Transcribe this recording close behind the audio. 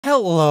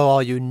Hello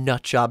all you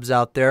nutjobs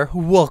out there,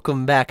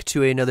 welcome back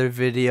to another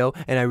video,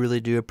 and I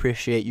really do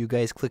appreciate you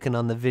guys clicking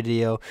on the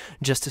video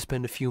just to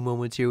spend a few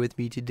moments here with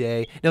me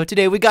today. Now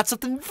today we got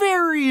something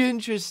very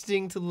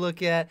interesting to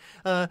look at.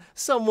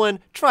 Someone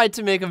tried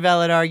to make a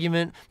valid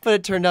argument, but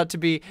it turned out to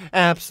be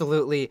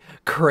absolutely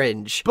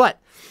cringe.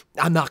 But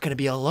I'm not gonna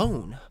be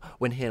alone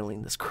when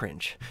handling this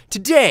cringe.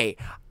 Today,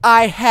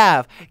 I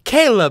have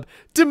Caleb,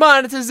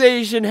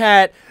 Demonetization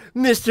Hat,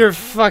 Mr.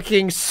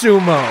 fucking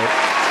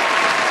Sumo.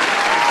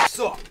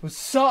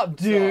 What's up,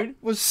 dude?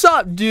 What's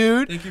up,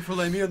 dude? Thank you for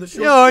letting me on the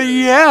show. Oh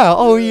yeah,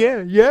 oh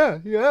yeah.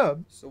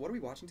 So what are we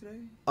watching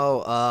today?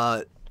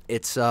 Oh,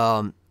 it's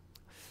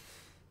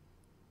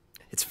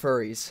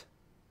furries.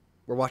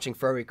 We're watching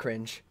Furry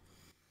Cringe.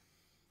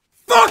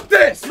 Fuck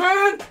this, man!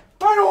 I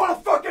don't want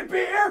to fucking be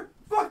here!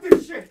 Fuck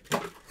this shit!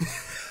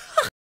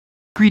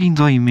 Greetings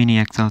all you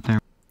maniacs out there.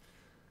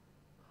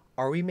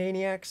 Are we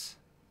maniacs?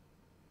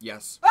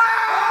 Yes.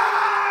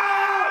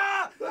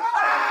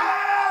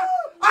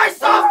 I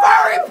saw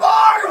furry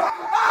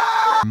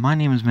porn! My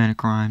name is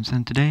Manic Rhymes,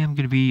 and today I'm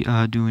going to be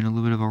doing a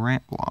little bit of a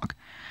rant vlog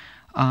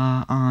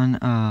on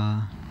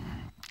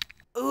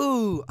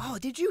Ooh, oh,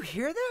 did you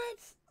hear that?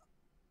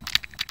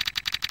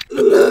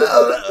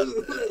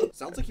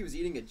 Sounds like he was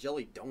eating a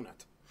jelly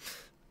donut.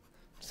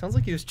 Sounds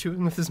like he was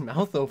chewing with his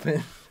mouth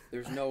open.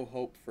 There's no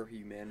hope for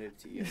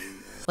humanity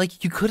anymore.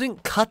 Like, you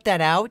couldn't cut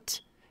that out?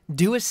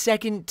 Do a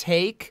second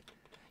take?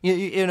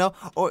 You know?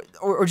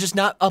 Or just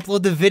not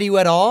upload the video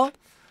at all?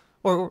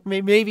 Or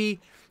maybe,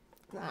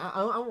 I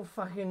don't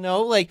fucking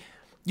know, like,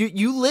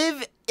 you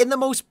live in the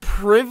most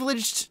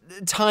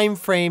privileged time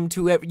frame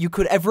you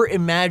could ever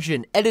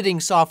imagine. Editing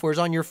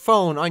softwares on your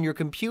phone, on your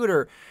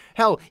computer,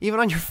 hell, even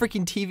on your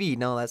freaking TV.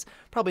 No, that's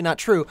probably not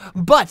true.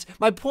 But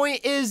my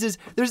point is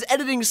there's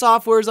editing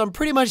softwares on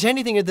pretty much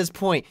anything at this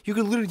point. You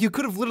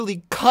could have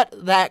literally cut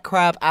that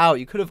crap out.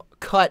 You could have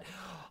cut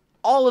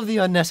all of the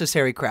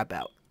unnecessary crap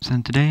out.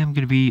 and today I'm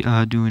going to be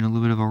doing a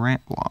little bit of a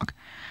rant vlog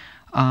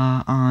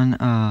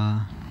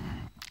on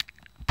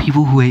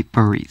people who hate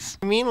furries.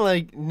 I mean,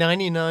 like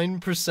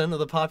 99% of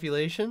the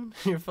population?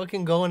 You're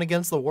fucking going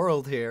against the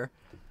world here.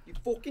 You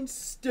fucking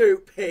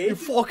stupid. You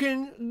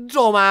fucking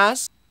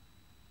dumbass.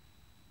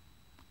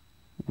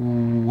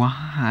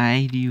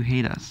 Why do you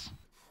hate us?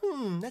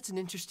 That's an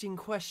interesting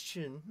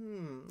question.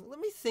 Let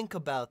me think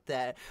about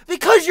that.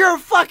 Because you're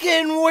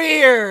fucking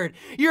weird!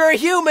 You're a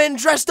human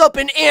dressed up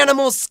in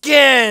animal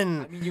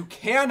skin! I mean, you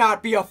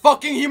cannot be a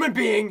fucking human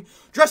being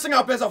dressing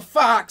up as a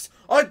fox,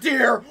 a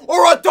deer,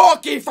 or a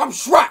donkey from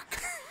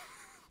Shrek!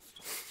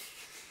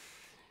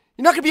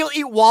 You're not gonna be able to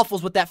eat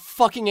waffles with that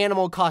fucking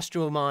animal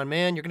costume on,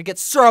 man. You're gonna get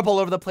syrup all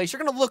over the place.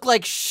 You're gonna look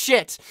like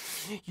shit.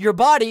 Your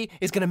body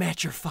is gonna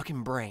match your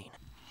fucking brain.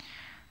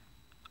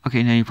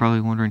 Okay, now you're probably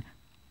wondering,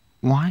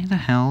 why the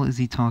hell is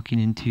he talking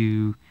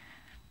into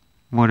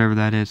whatever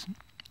that is?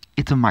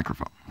 It's a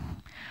microphone.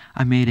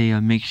 I made a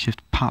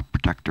makeshift pop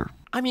protector.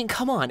 I mean,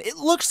 come on. It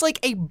looks like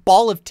a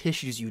ball of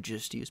tissues you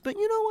just used. But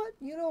you know what?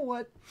 You know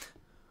what?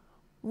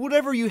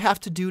 Whatever you have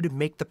to do to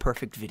make the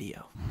perfect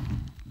video.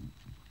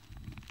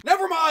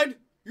 Never mind!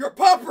 Your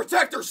pop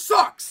protector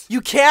sucks! You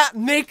can't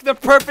make the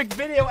perfect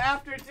video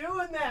after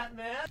doing that,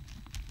 man!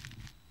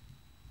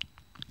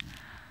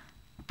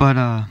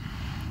 But,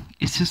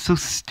 it's just so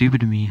stupid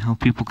to me how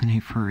people can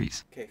hate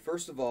furries. Okay,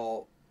 first of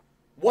all,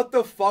 what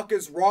the fuck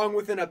is wrong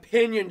with an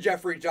opinion,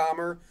 Jeffrey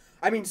Dahmer?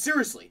 I mean,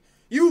 seriously,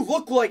 you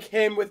look like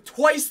him with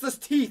twice the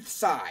teeth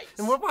size.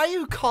 And why are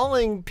you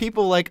calling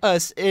people like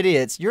us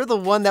idiots? You're the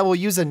one that will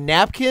use a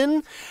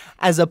napkin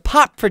as a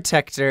pop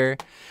protector,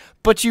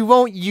 but you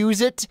won't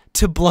use it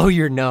to blow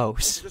your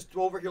nose. Just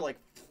over here like...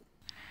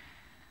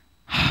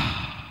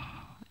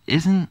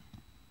 Isn't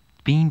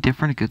being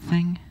different a good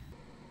thing?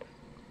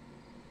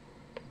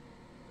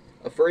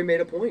 A furry made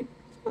a point.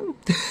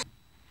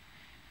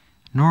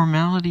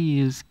 Normality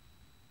is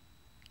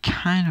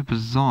kind of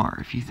bizarre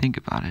if you think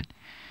about it.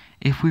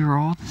 If we were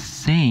all the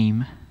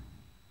same,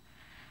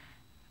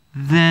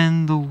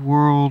 then the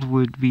world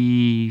would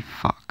be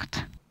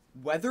fucked.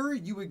 Whether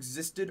you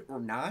existed or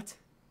not,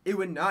 it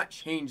would not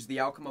change the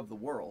outcome of the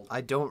world.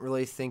 I don't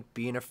really think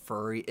being a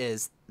furry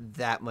is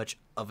that much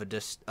of a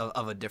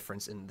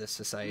difference in this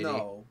society.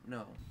 No.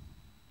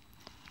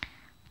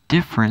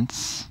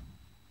 Difference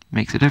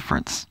makes a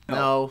difference.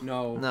 No.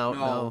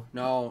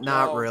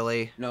 Not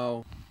really.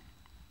 No.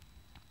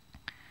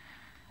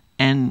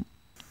 And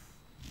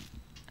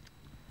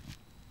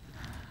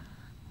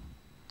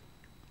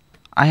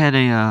I had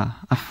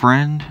a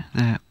friend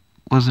that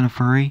wasn't a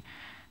furry,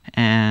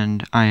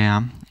 and I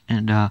am,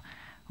 and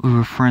we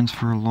were friends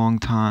for a long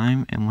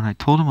time, and when I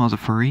told him I was a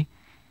furry,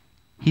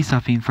 he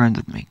stopped being friends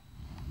with me.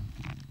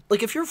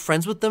 Like, if you're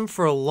friends with them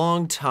for a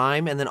long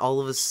time, and then all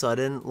of a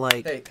sudden,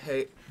 like...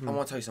 Hey, I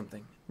want to tell you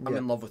something. I'm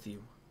in love with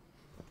you.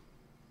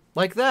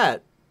 Like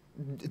that.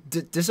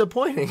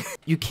 Disappointing.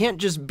 You can't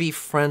just be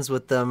friends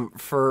with them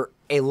for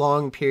a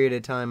long period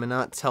of time and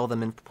not tell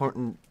them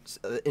important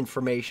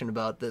information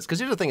about this. Because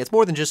here's the thing, it's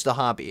more than just a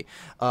hobby.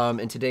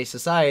 In today's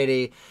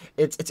society,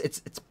 it's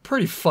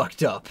pretty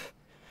fucked up.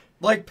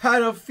 Like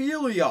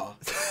pedophilia.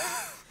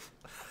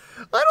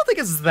 I don't think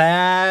it's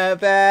that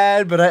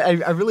bad, but I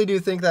really do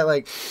think that,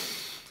 like,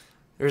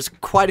 there's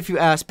quite a few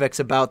aspects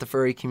about the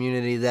furry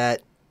community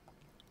that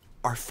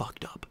are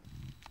fucked up.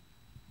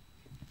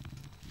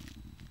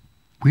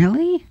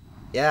 Really?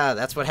 Yeah,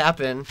 that's what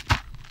happened.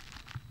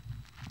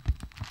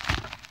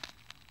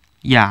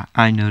 Yeah,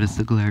 I noticed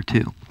the glare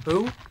too.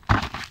 Who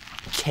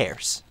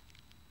cares?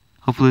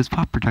 Hopefully this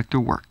pop protector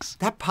works.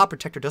 That pop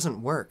protector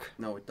doesn't work.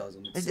 No, it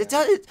doesn't.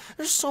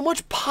 There's so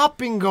much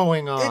popping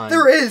going on.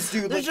 There is,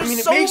 dude. There's I mean,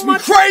 just it makes so me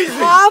much crazy.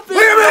 popping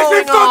It makes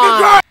me going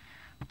fucking on.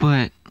 crazy.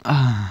 But,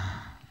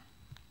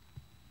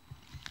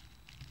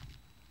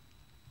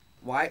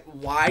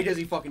 Why does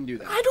he fucking do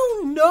that? I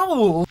don't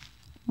know.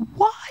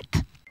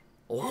 what?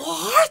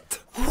 What?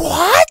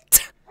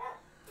 What?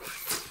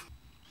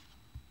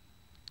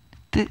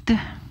 That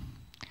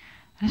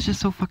is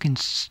just so fucking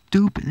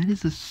stupid. That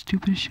is the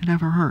stupidest shit I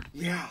ever heard.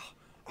 Yeah,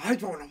 I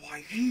don't know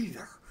why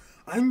either.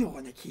 I'm the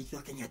one that keeps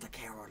looking at the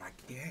camera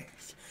like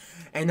this.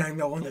 And I'm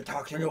the one that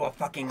talks into a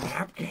fucking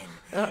napkin.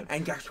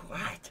 And guess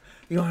what?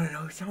 You wanna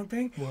know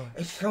something? What?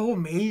 It's so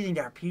amazing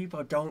that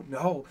people don't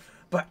know,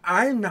 but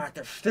I'm not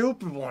the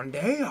stupid one,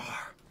 they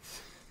are.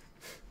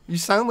 You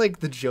sound like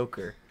the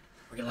Joker.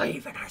 We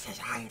live in our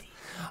society.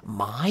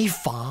 My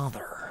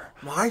father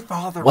My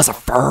father was a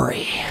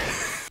furry.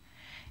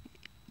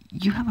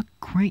 You have a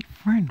great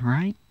friend,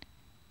 right?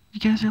 You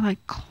guys are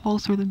like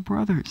closer than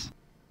brothers.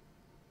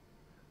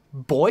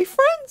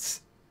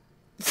 Boyfriends?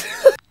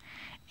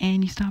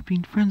 And you stop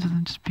being friends with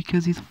him just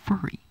because he's a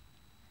furry.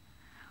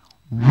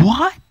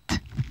 What?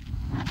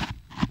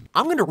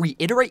 I'm gonna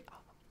reiterate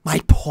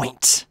my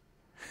point.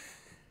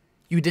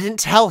 You didn't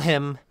tell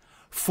him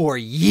for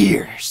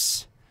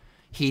years.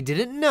 He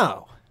didn't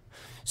know.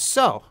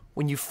 So,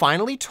 when you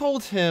finally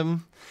told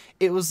him,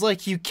 it was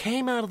like you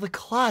came out of the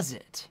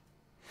closet.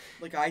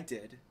 Like I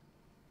did.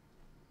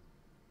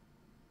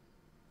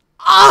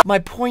 My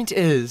point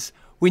is,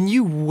 when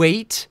you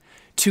wait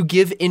to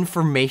give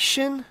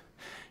information,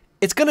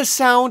 it's gonna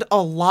sound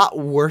a lot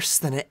worse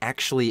than it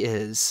actually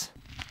is.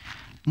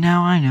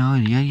 Now I know,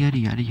 yada yada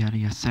yada yada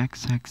yada,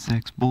 sex,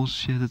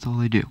 bullshit, that's all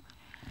they do.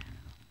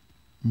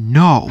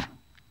 No.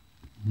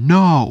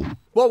 No.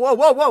 Whoa, whoa,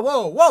 whoa, whoa,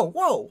 whoa, whoa,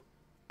 whoa!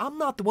 I'm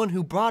not the one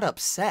who brought up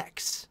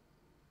sex.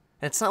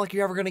 And it's not like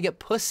you're ever gonna get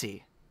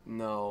pussy.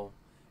 No.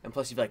 And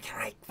plus you'd be like, can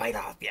I bite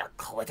off your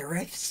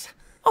clitoris?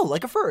 Oh,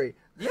 like a furry.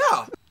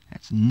 Yeah.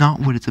 That's not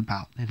what it's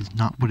about. That is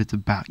not what it's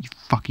about, you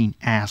fucking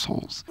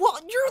assholes. Well,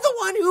 you're the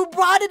one who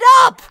brought it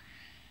up!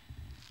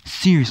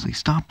 Seriously,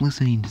 stop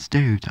listening to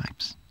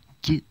stereotypes.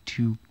 Get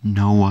to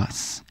know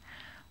us.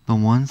 The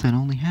ones that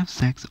only have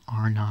sex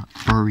are not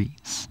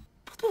furries.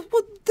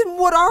 Then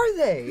what are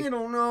they? You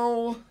don't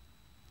know.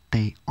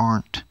 They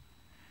aren't.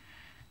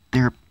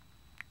 They're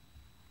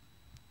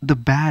the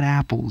bad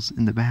apples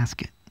in the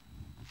basket.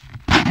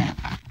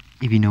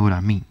 If you know what I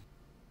mean.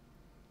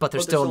 But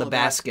they're still in the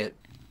basket.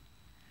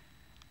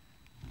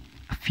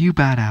 A few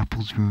bad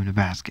apples ruin a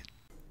basket.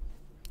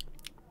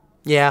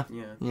 Yeah.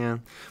 Yeah.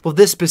 Well,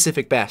 this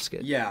specific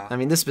basket. Yeah. I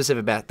mean, this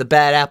specific basket. The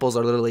bad apples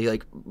are literally,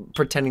 like,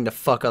 pretending to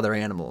fuck other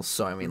animals.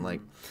 So, I mean,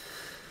 like...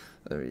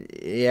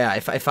 yeah,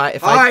 if I...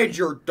 Hide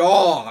your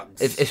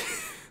dogs!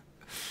 If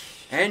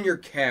and your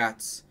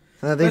cats.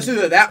 they,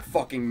 Especially that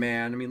fucking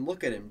man. I mean,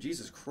 look at him.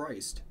 Jesus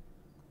Christ.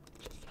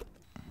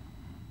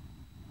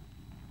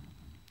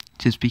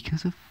 Just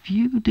because a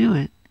few do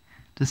it,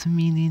 doesn't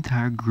mean the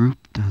entire group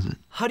does it.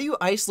 how do you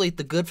isolate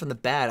the good from the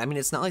bad? I mean,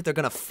 it's not like they're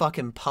gonna fuck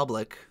in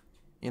public,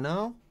 you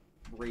know?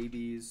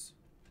 Rabies.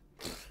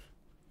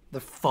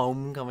 The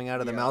foam coming out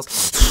of their Yeah.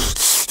 mouths.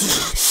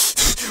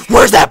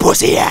 Where's that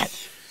pussy at?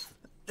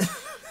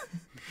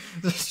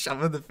 Just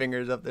shoving the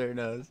fingers up their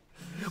nose.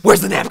 Where's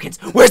the napkins?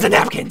 Where's the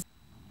napkins?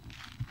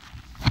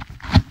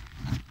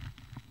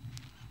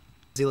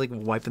 Is he like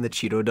wiping the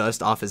Cheeto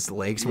dust off his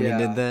legs when he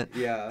did that?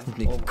 Yeah.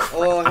 Crap,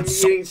 Oh, him I'm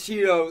so- eating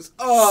Cheetos.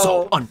 Oh.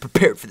 So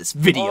unprepared for this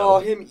video. Oh,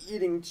 him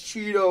eating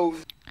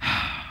Cheetos.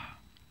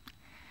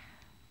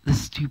 The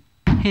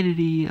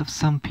stupidity of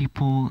some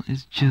people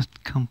is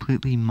just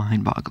completely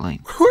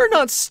mind-boggling. We're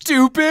not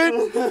stupid.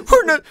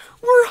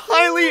 We're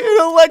highly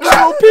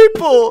intellectual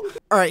people.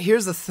 All right,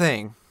 here's the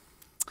thing.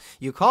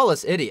 You call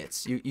us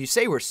idiots. You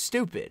say we're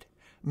stupid.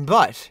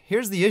 But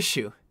here's the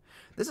issue.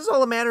 This is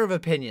all a matter of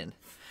opinion.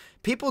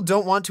 People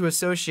don't want to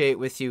associate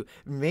with you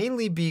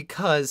mainly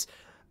because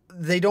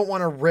they don't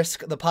want to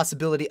risk the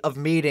possibility of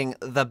meeting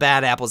the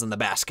bad apples in the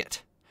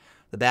basket.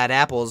 The bad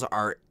apples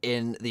are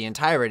in the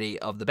entirety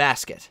of the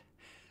basket.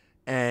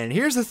 And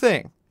here's the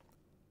thing.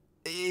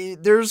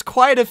 There's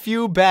quite a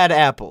few bad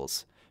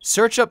apples.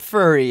 Search up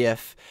Furry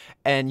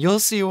and you'll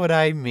see what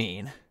I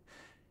mean.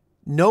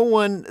 No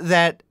one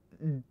that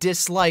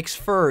dislikes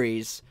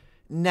furries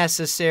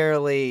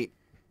necessarily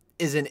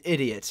is an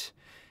idiot.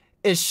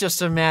 It's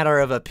just a matter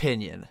of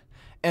opinion.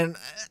 And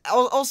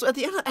also at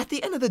the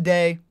end of the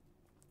day,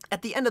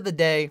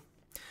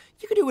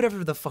 you can do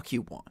whatever the fuck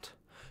you want.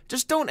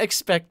 Just don't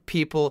expect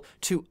people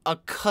to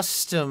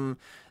accustom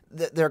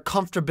their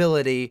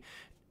comfortability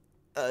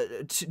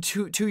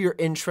to your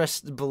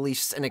interests,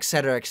 beliefs, and et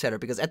cetera, et cetera.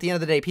 Because at the end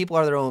of the day, people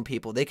are their own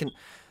people. They're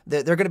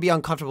going to be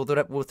uncomfortable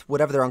with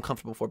whatever they're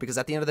uncomfortable for. Because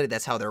at the end of the day,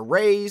 that's how they're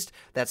raised.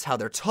 That's how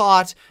they're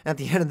taught. And at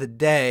the end of the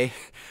day,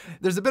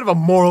 there's a bit of a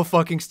moral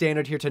fucking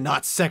standard here to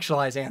not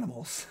sexualize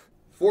animals.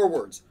 4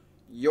 words.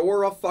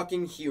 You're a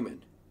fucking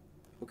human.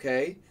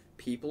 Okay?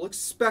 People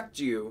expect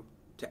you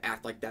to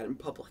act like that in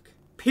public.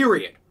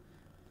 Period.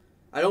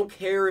 I don't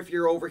care if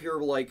you're over here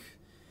like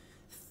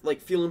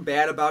feeling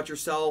bad about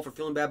yourself or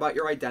feeling bad about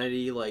your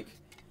identity. Like,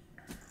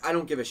 I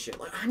don't give a shit.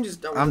 Like, I'm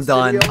done. I'm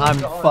done. I'm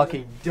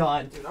fucking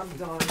done. Dude, I'm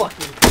done.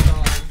 Fucking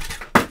done.